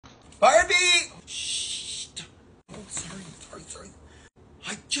Barbie! Shh. Oh, sorry.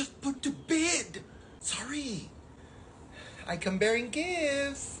 I just put to bed. Sorry. I come bearing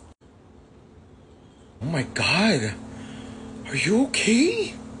gifts. Oh my God. Are you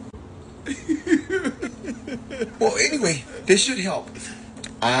okay? Well, anyway, this should help.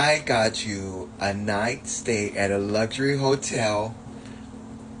 I got you a night stay at a luxury hotel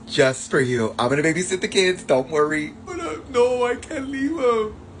just for you. I'm gonna babysit the kids, don't worry. But no, I can't leave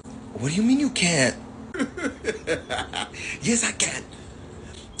them. What do you mean you can't? Yes, I can.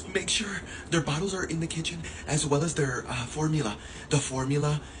 Make sure their bottles are in the kitchen as well as their formula. The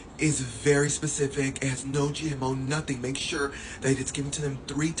formula is very specific. It has no GMO, nothing. Make sure that it's given to them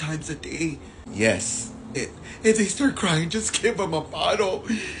 3 times a day. Yes. If they start crying, just give them a bottle.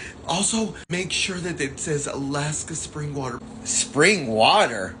 Also, make sure that it says Alaska spring water. Spring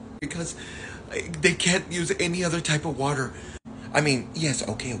water? Because they can't use any other type of water. I mean, yes,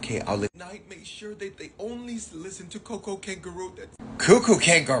 okay, I'll let night make sure that they only listen to Coco Kangaroo. That's Cuckoo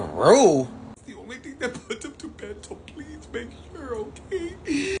Kangaroo? It's the only thing that puts them to bed, so please make sure,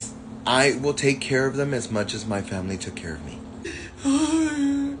 okay? I will take care of them as much as my family took care of me.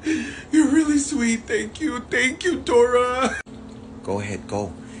 You're really sweet. Thank you, Dora. Go ahead,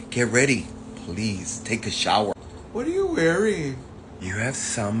 go. Get ready. Please, take a shower. What are you wearing? You have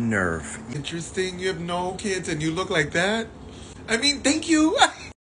some nerve. Interesting, you have no kids and you look like that? I mean, thank you.